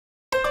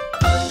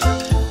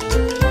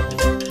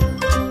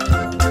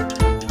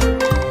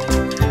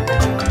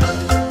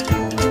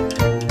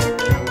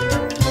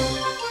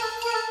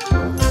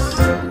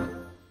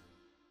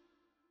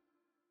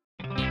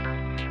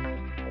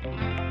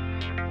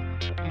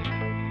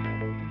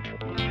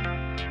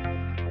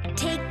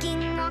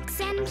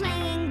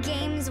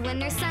when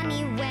there's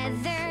sunny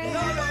weather.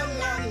 La la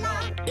la la.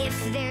 If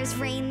there's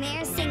rain,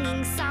 they're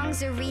singing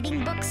songs or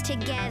reading books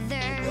together.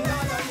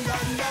 La la la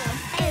la.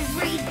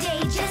 Every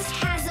day just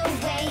has a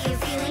way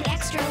of feeling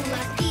extra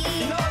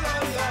lucky. La la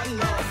la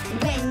la.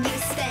 When you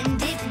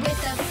spend it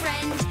with a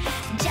friend,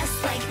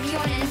 just like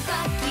Bjorn and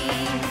Bucky.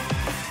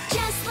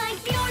 Just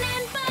like Bjorn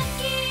and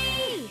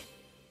Bucky.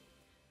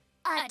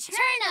 A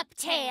Turnip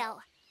Tale.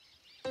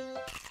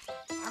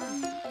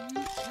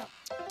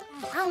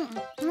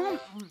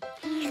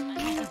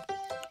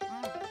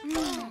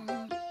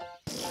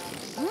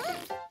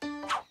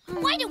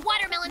 Why do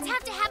watermelons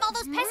have to have all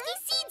those pesky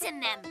seeds in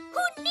them?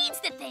 Who needs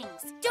the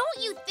things? Don't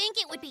you think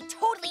it would be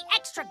totally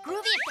extra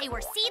groovy if they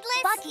were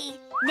seedless? Bucky,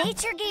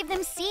 nature gave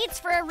them seeds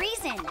for a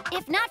reason.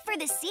 If not for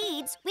the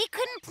seeds, we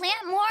couldn't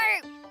plant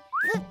more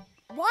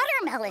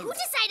watermelons. Who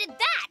decided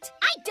that?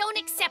 I don't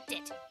accept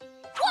it.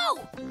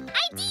 Whoa!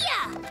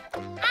 Idea!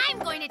 I'm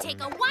going to take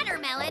a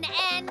watermelon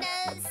and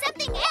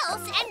something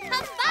else and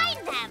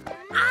combine them.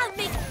 I'll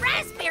make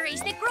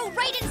raspberries that grow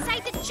right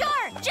inside the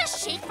jar.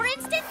 Just shake for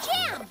instant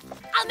jam.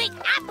 I'll make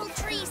apple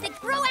trees that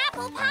grow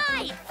apple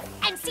pie.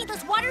 And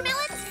seedless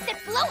watermelons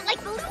that float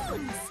like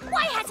balloons.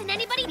 Why hasn't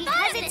anybody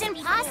thought of this Because it's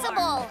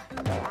impossible.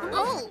 before?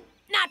 Oh,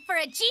 not for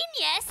a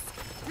genius.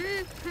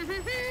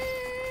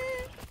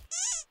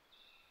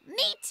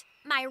 Meet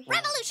my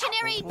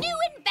revolutionary new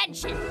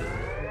invention.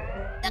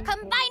 The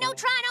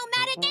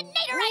Combinotron-O-Matic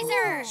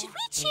Ignitorizer! Should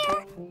we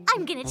cheer?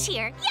 I'm gonna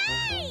cheer.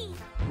 Yay!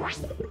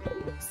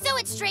 So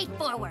it's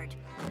straightforward.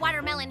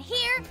 Watermelon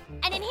here,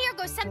 and in here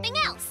goes something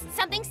else.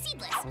 Something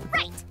seedless.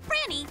 Right.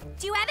 Franny,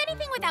 do you have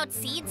anything without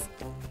seeds?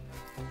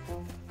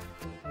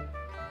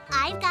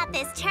 I've got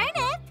this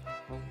turnip.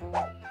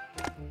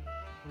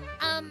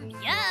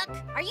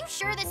 Yuck. Are you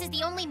sure this is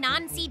the only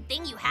non-seed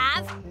thing you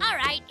have? All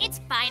right, it's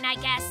fine, I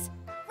guess.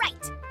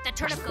 Right. The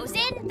turnip goes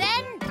in,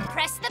 then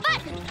press the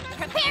button.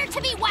 Prepare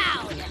to be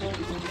wowed.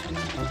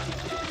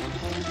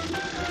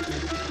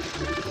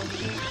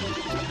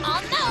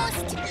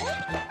 Almost.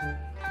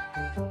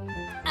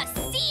 A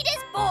seed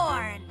is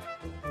born.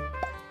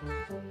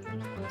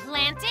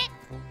 Plant it,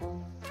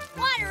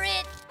 water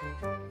it,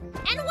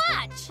 and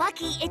watch.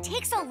 Bucky, it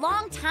takes a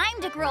long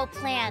time to grow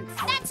plants.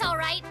 That's all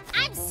right.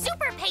 I'm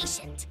super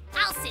patient.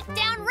 I'll sit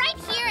down right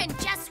here and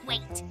just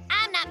wait.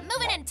 I'm not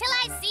moving until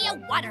I see a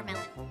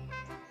watermelon.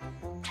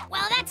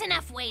 Well, that's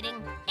enough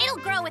waiting. It'll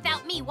grow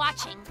without me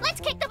watching.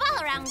 Let's kick the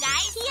ball around,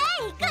 guys.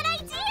 Yay, good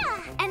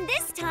idea. And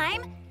this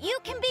time, you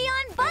can be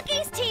on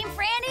Bucky's team,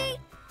 Franny.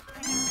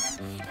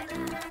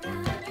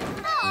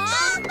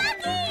 Aw,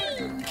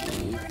 Bucky!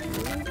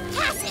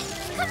 Pass it.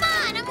 Come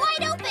on, I'm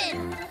wide open.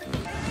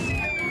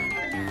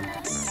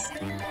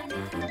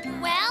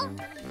 Well,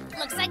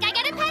 looks like I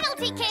get a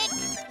penalty kick.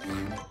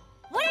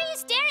 What are you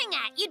staring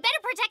at? You'd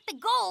better protect the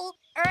goal.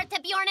 To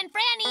Bjorn and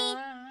Franny.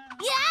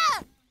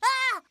 Yeah!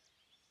 Ah!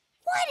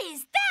 What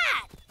is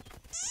that?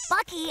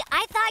 Bucky,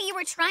 I thought you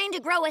were trying to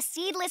grow a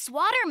seedless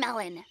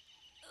watermelon.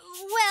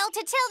 Well,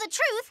 to tell the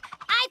truth,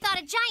 I thought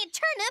a giant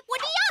turnip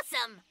would be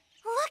awesome.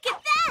 Look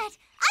at that!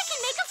 I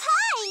can make a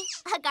pie!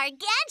 A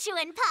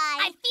gargantuan pie!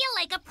 I feel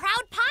like a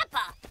proud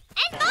papa.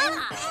 And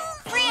mama.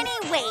 Franny,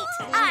 wait.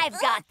 I've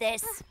got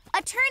this.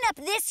 A turnip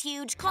this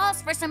huge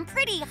calls for some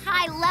pretty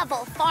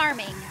high-level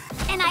farming.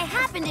 And I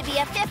happen to be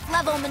a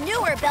 5th-level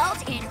manure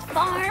belt in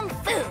farm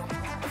food.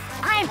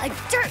 I'm a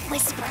dirt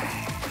whisperer.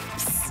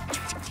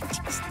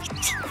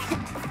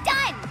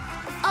 Done!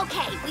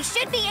 Okay, we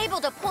should be able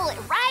to pull it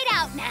right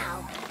out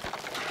now.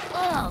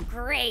 Oh,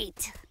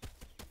 great.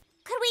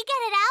 Could we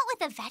get it out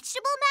with a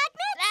vegetable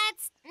magnet?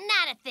 That's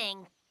not a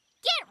thing.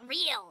 Get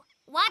real.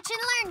 Watch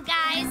and learn,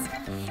 guys.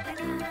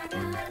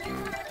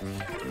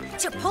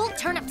 To pull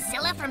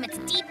Turnipzilla from its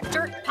deep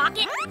dirt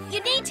pocket,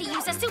 you need to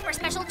use a super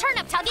special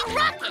turnip-tugging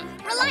rocket.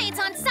 Reliance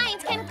on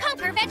science can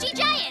conquer veggie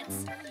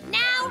giants.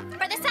 Now,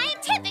 for the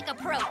scientific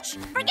approach.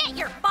 Forget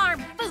your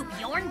farm food,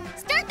 Bjorn.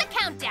 Start the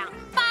countdown.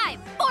 5,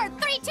 4,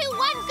 3, 2,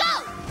 1,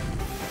 go!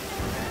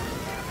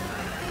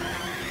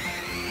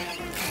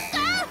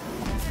 Ah!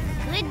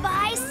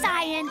 Goodbye,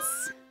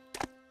 science.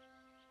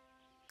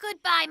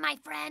 Goodbye, my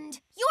friend.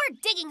 Your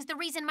digging's the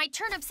reason my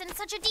turnip's in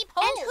such a deep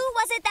hole. And who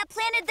was it that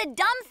planted the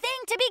dumb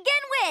thing to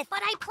begin with?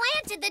 But I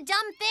planted the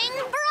dumb thing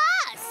for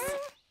us.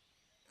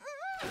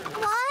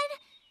 1,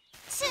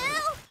 2,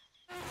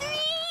 3.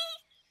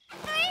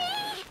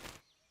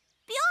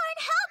 Bjorn,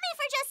 help me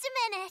for just a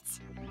minute.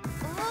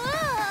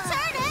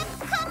 Turnip,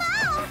 come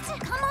out.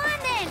 Come on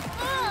then.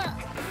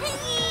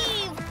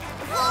 Heave.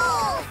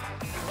 Pull.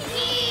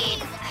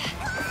 Heave.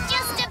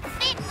 Just a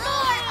bit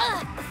more.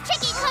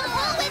 Chicky, come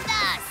pull with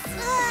us.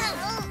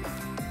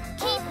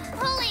 Keep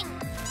pulling.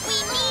 We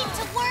need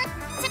to work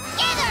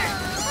together.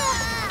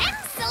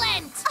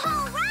 Excellent.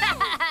 All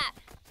right.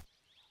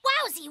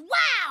 Wowzy,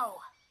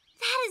 wow.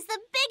 That is the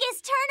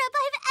biggest turnip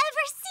I've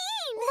ever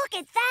seen! Look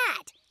at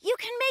that! You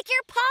can make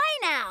your pie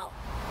now!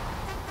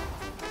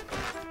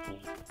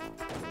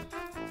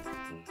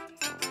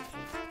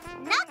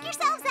 Knock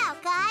yourselves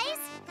out, guys!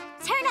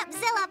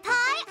 Turnipzilla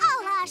pie a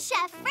la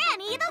Chef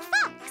Franny the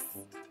Fox!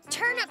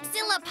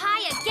 Turnipzilla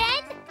pie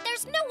again?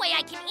 There's no way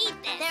I can eat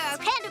this. There are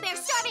panda bears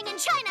starving in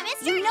China,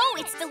 mister. You know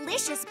it's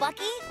delicious,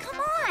 Bucky.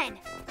 Come on.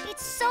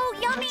 It's so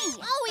yummy.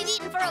 All we've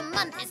eaten for a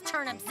month is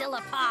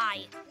Turnipzilla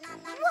pie.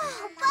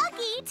 Whoa,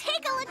 Bucky,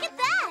 take a look at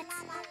that.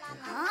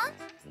 Huh?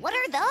 What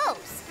are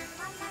those?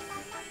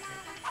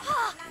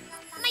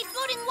 My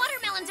floating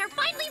watermelons are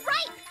finally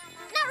ripe.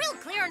 Not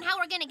real clear on how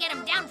we're gonna get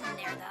them down from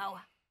there, though.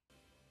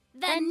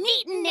 The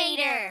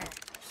Neatinator.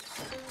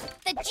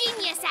 The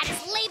genius at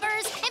his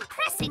labors,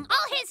 impressing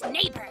all his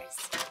neighbors.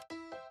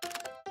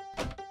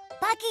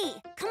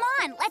 Bucky, come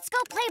on, let's go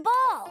play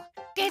ball.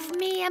 Give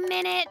me a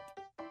minute.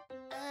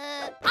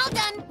 All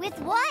done. With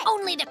what?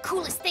 Only the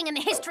coolest thing in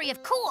the history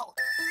of cool.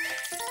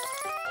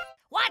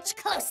 Watch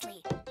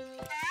closely.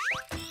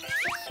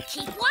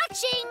 Keep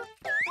watching.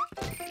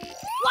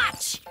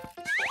 Watch.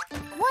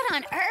 What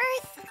on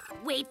earth?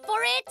 Wait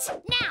for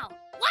it. Now,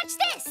 watch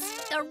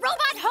this. The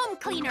robot home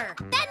cleaner.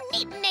 The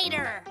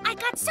Neatinator. I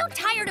got so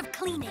tired of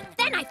cleaning.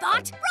 Then I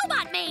thought,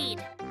 robot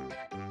made.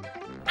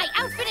 I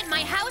outfitted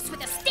my house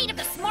with a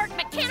state-of-the-smart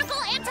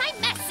mechanical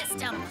anti-mess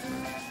system.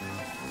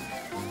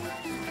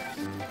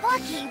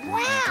 Bucky,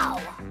 wow.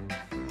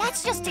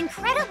 That's just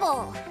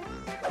incredible.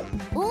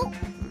 Ooh.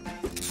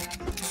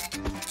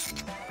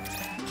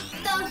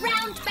 The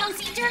round,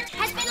 bouncy dirt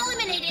has been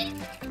eliminated.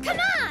 Come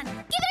on,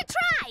 give it a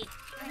try.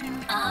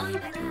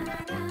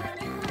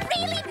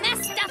 Really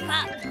messed stuff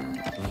up.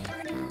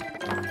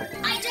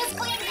 I just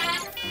cleaned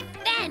that.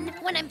 Then,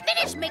 when I'm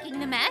finished making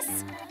the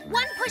mess,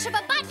 one push of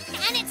a button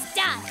and it's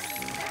done.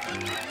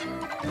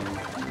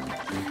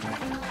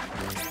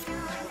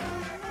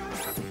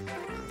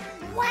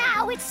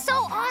 Wow, it's so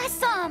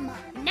awesome.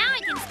 Now I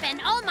can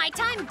spend all my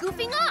time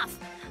goofing off.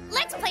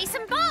 Let's play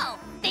some ball.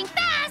 Think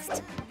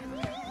fast.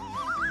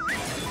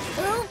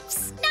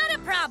 Oops, not a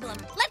problem.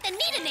 Let the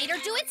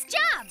Neatinator do its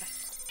job.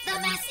 The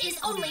mess is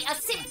only a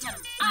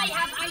symptom. I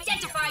have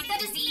identified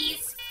the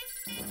disease.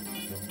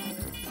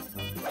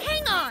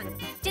 Hang on.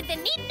 Did the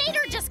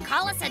Neatinator just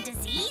call us a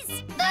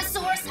disease? The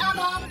source of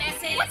all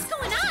messes. What's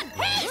going on?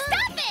 Hey,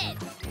 stop it!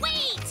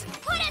 Wait!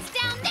 Put us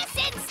down this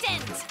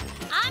instant!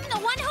 I'm the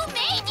one who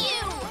made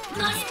you!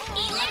 Must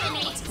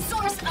eliminate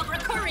source of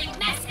recurring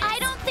messes. I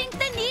don't think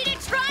the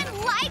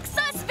Neatatron likes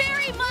us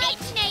very much.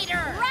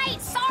 Neatinator! Right,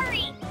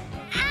 sorry.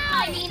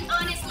 Ow! I mean,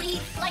 honestly,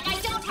 like I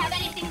don't have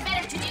anything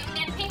better to do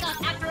than pick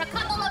up after a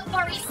couple of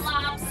furry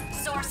slobs.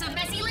 Source of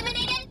mess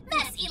eliminated,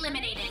 mess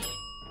eliminated.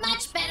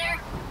 Much better.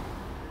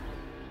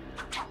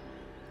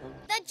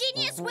 The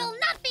genius will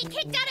not be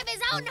kicked out of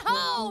his own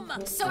home!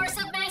 Source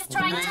of mess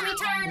trying to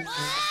return.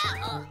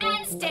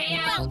 And stay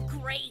out. Well,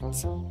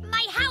 great.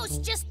 My house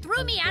just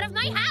threw me out of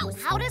my house.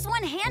 How does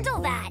one handle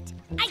that?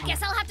 I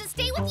guess I'll have to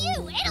stay with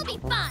you. It'll be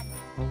fun.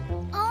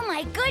 Oh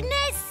my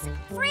goodness!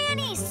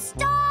 Franny,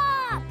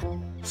 stop!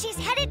 She's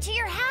headed to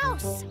your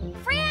house.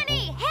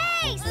 Franny,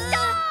 hey,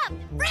 stop!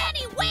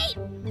 Franny,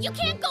 wait! You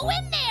can't go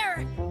in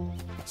there!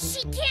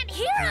 She can't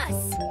hear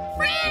us!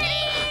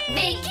 Franny!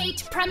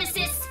 Vacate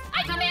premises.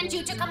 I command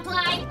you to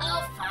comply.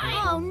 Oh,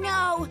 fine. Oh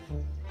no!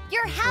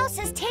 Your house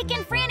has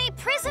taken Franny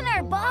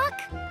prisoner,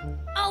 Buck!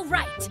 All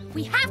right,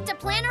 we have to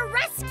plan a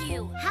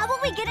rescue. How will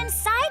we get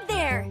inside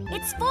there?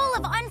 It's full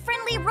of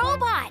unfriendly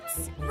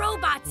robots.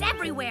 Robots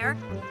everywhere.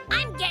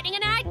 I'm getting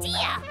an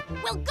idea.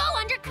 We'll go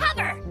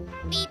undercover.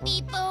 Beep,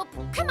 beep, boop.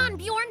 Come on,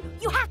 Bjorn.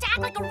 You have to act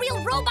like a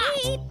real robot.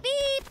 Beep,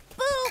 beep,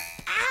 boop.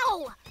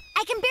 Ow!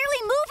 I can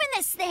barely move in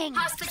this thing.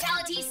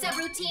 Hospitality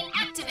subroutine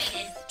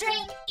activated.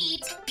 Drink,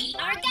 eat, be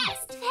our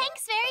guest.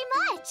 Thanks very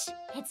much.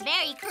 It's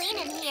very clean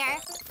in here.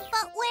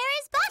 But where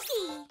is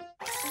Bucky?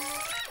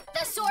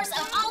 The source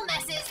of all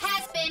messes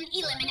has been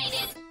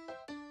eliminated.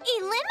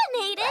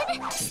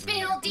 Eliminated?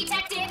 Spill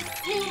detected.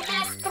 New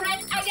mess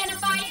threat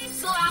identified.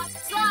 Slob,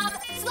 slob,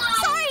 slob.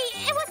 Sorry,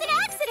 it was an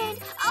accident.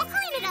 I'll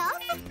clean it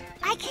up.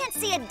 I can't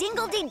see a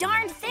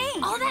dingle-dee-darned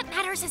thing. All that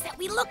matters is that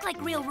we look like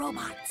real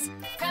robots.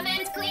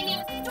 Commence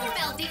cleaning.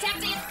 Doorbell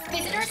detected.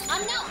 Visitors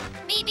unknown.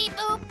 Beep, beep,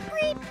 boop.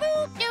 Beep,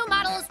 boop. New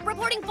models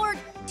reporting for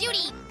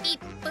duty.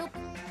 Beep, boop.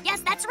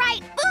 Yes, that's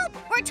right. Boop!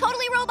 We're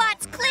totally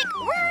robots. Click.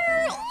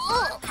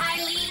 Ugh.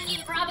 Highly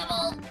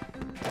improbable.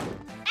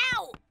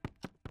 Ow!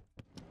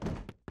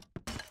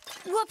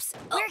 Whoops.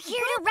 We're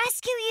here to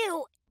rescue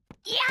you.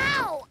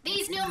 Yow!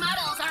 These new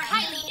models are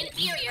highly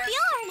inferior.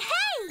 Bjorn,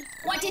 hey!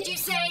 What did you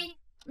say,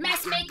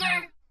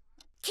 messmaker?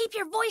 Keep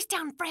your voice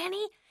down,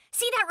 Franny.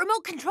 See that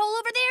remote control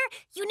over there?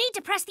 You need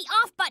to press the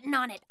off button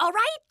on it, all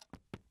right?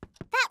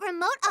 That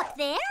remote up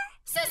there?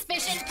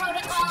 Suspicion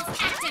protocols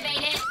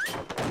activated.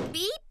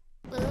 Beep,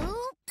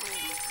 boop.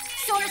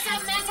 Source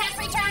of mess has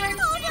returned.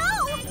 Oh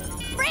no!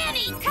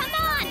 Franny, come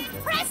on!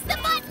 Press the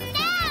button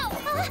now!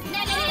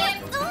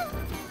 Negative.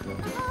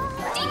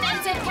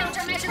 Defensive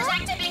countermeasures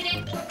activated.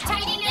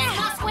 Tidiness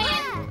must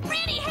win.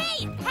 Franny,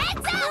 hey!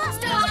 Heads up!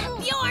 Stop!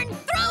 Bjorn,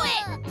 throw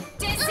it!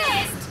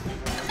 Desist!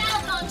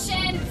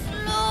 Malfunction!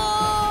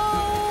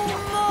 Slow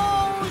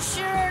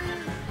motion!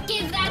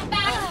 Give that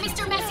back,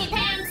 Mr. Messy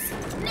Pants!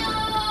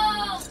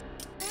 No!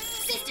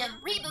 System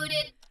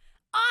rebooted.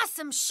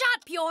 Awesome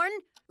shot, Bjorn!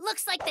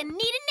 Looks like the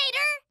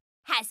Neatinator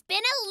has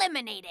been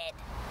eliminated.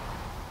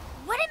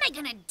 What am I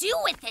gonna do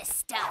with this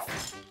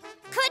stuff?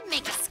 Could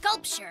make a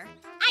sculpture.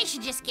 I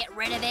should just get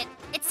rid of it.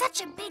 It's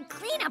such a big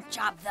cleanup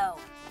job, though.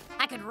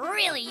 I could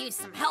really use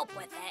some help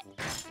with it.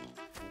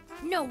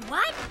 Know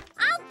what?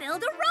 I'll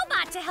build a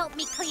robot to help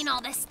me clean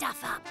all this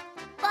stuff up.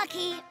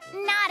 Bucky,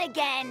 not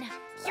again.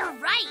 You're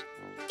right.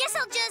 Guess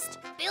I'll just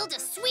build a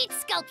sweet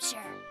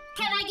sculpture.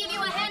 Can I give you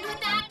a hand with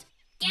that?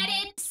 Get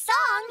it?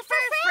 Song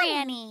for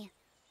Franny.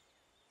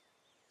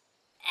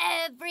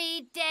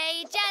 Every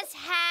day just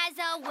has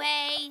a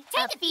way.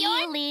 A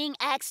feeling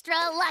extra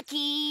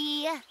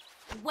lucky.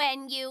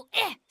 When you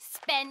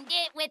spend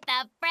it with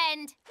a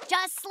friend.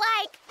 Just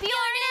like Bjorn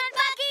and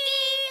Bucky!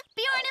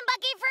 Bjorn and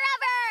Bucky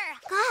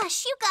forever!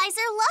 Gosh, you guys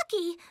are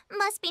lucky.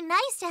 Must be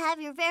nice to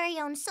have your very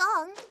own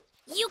song.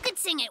 You could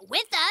sing it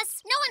with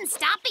us. No one's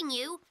stopping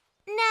you.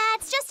 Nah,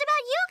 it's just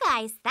about you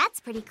guys. That's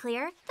pretty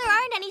clear. There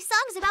aren't any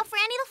songs about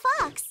Franny the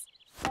Fox.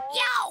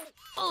 Yow!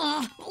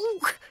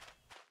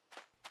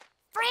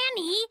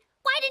 Franny,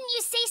 why didn't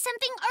you say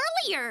something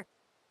earlier?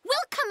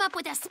 We'll come up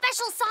with a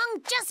special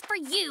song just for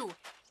you.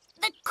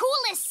 The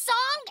coolest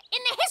song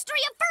in the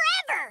history of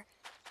forever.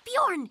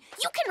 Bjorn,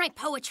 you can write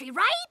poetry,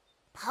 right?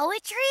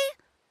 Poetry?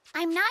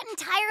 I'm not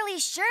entirely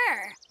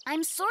sure.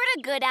 I'm sort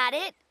of good at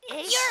it.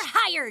 You're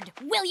hired,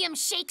 William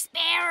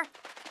Shakespeare.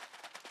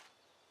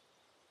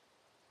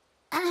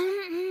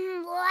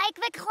 Like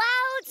the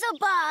clouds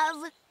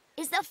above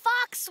is the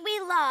fox we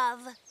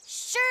love.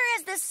 Sure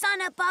as the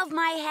sun above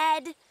my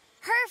head,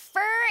 her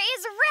fur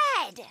is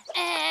red.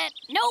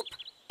 Nope.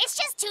 It's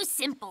just too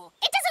simple.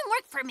 It doesn't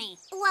work for me.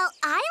 Well,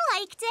 I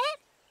liked it.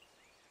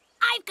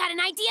 I've got an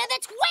idea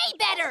that's way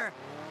better.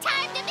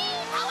 Time to be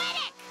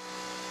poetic.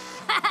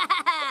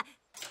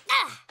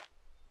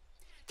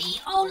 The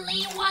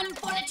only one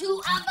for the two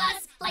of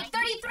us. Like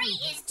 33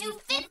 is to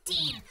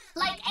 15.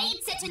 Like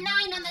 8 set to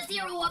 9 on the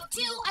 0 of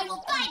 2, I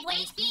will 5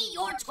 ways be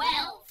your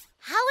 12.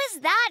 How is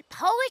that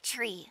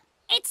poetry?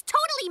 It's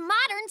totally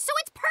modern, so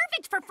it's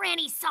perfect for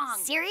Franny's song.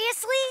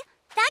 Seriously?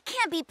 That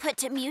can't be put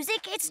to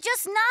music. It's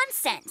just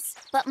nonsense.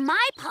 But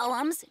my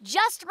poem's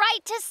just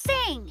right to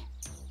sing.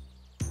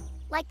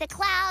 Like the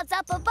clouds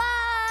up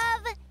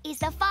above is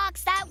the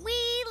fox that we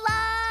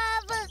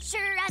love.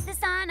 Sure as the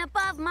sun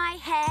above my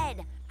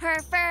head,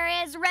 her fur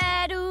is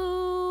red,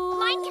 ooh.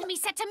 Mine can be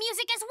set to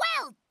music as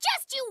well.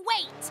 Just you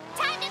wait.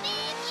 Time to be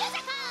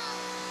musical.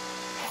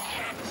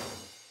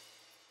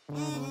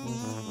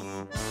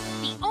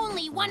 The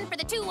only one for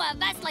the two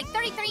of us. Like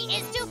 33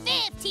 is to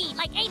 15.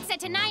 Like 8 set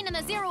to 9 on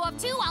the 0 of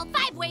 2, I'll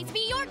 5 ways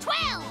be your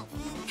 12.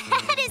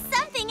 That is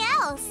something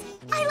else.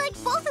 I like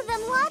both of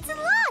them lots and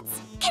lots.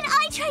 Can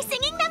I try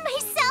singing them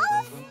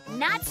myself?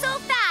 Not so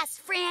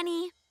fast,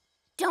 Franny.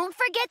 Don't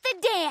forget the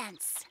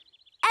dance.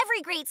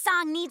 Every great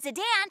song needs a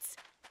dance.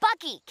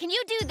 Bucky, can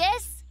you do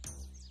this?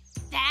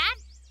 That?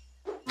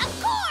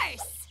 Of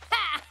course!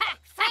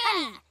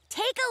 Franny,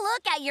 take a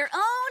look at your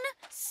own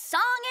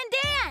song and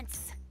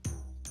dance.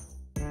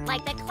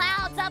 Like the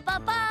clouds up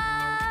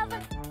above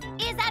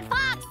is that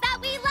fox that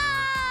we love.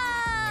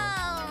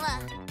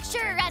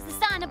 Sure as the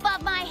sun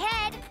above my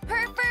head,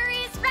 her fur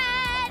is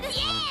red.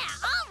 Yeah,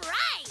 all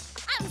right.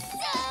 I'm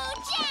so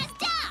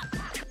jazzed up.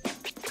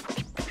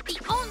 The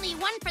only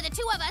one for the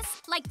two of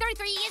us. Like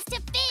 33 is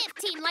to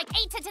 15. Like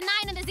 8 set to 9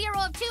 on the 0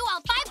 of 2,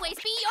 I'll 5 ways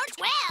be your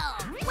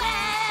 12.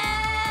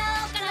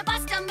 Well, gonna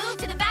bust a move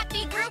to the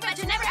backbeat groove, but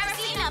you never ever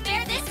seen a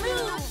bear this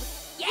move.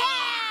 Yeah!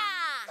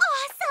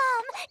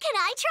 Awesome! Can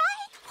I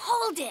try?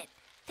 Hold it.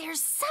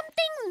 There's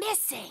something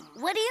missing.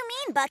 What do you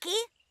mean,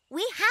 Bucky?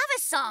 We have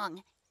a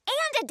song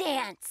and a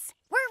dance.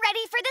 We're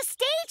ready for the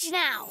stage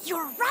now.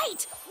 You're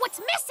right. What's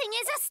missing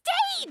is a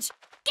stage.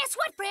 Guess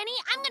what, Franny?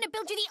 I'm gonna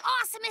build you the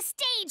awesomest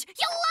stage.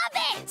 You'll love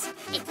it.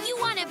 If you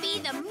want to be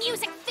the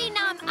music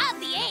phenom of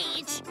the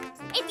age,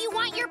 if you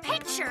want your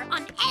picture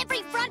on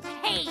every front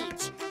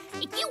page,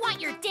 if you want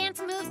your dance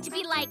moves to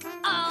be like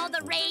all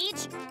the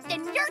rage,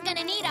 then you're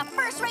gonna need a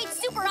first-rate,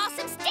 super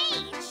awesome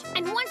stage.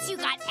 And once you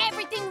got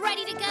everything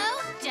ready to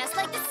go, just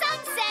like the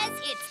song says,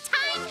 it's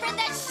time for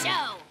the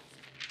show.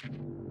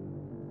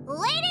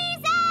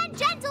 Ladies and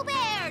gentle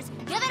bears,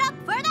 give it up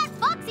for that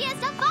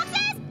foxiest of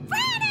foxes,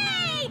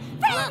 Franny!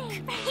 Look,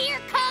 here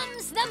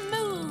comes the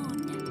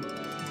moon.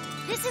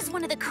 This is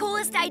one of the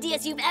coolest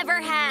ideas you've ever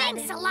had.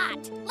 Thanks a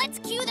lot. Let's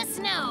cue the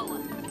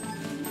snow.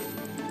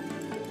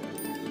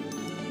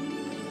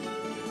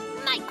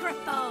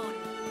 Microphone.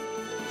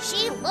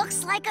 She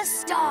looks like a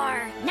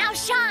star. Now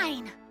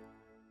shine.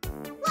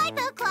 Like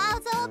the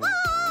clouds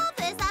above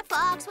is that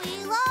fox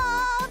we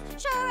love.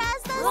 Sure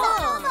as the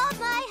sun above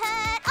my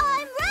head,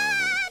 I'm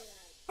red.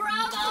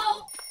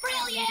 Bravo!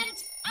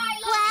 Brilliant! I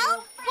love Well,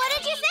 you, what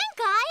did you Franny. think,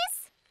 guys?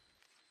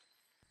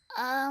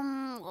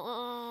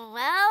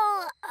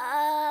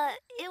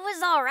 It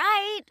was all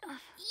right.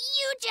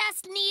 You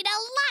just need a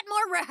lot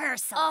more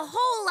rehearsal. A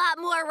whole lot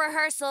more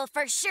rehearsal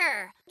for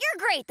sure. You're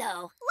great,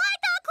 though.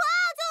 Like the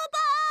clouds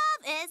above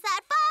is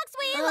that fox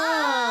we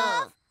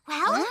love.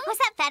 Well, was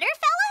that better,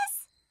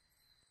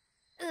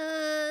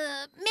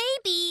 fellas?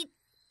 Maybe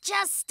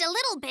just a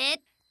little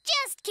bit.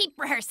 Just keep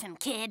rehearsing,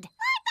 kid.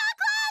 Like the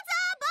clouds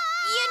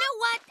above. You know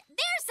what?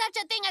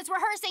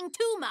 Sarah's rehearsing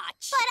too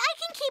much. But I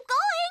can keep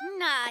going.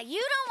 Nah,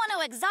 you don't want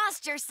to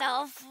exhaust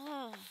yourself.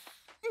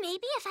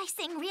 Maybe if I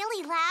sing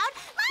really loud.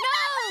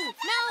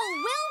 No,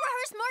 we'll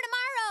rehearse more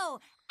tomorrow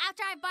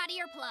after I've bought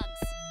earplugs.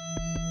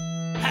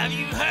 Have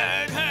you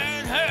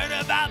heard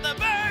about the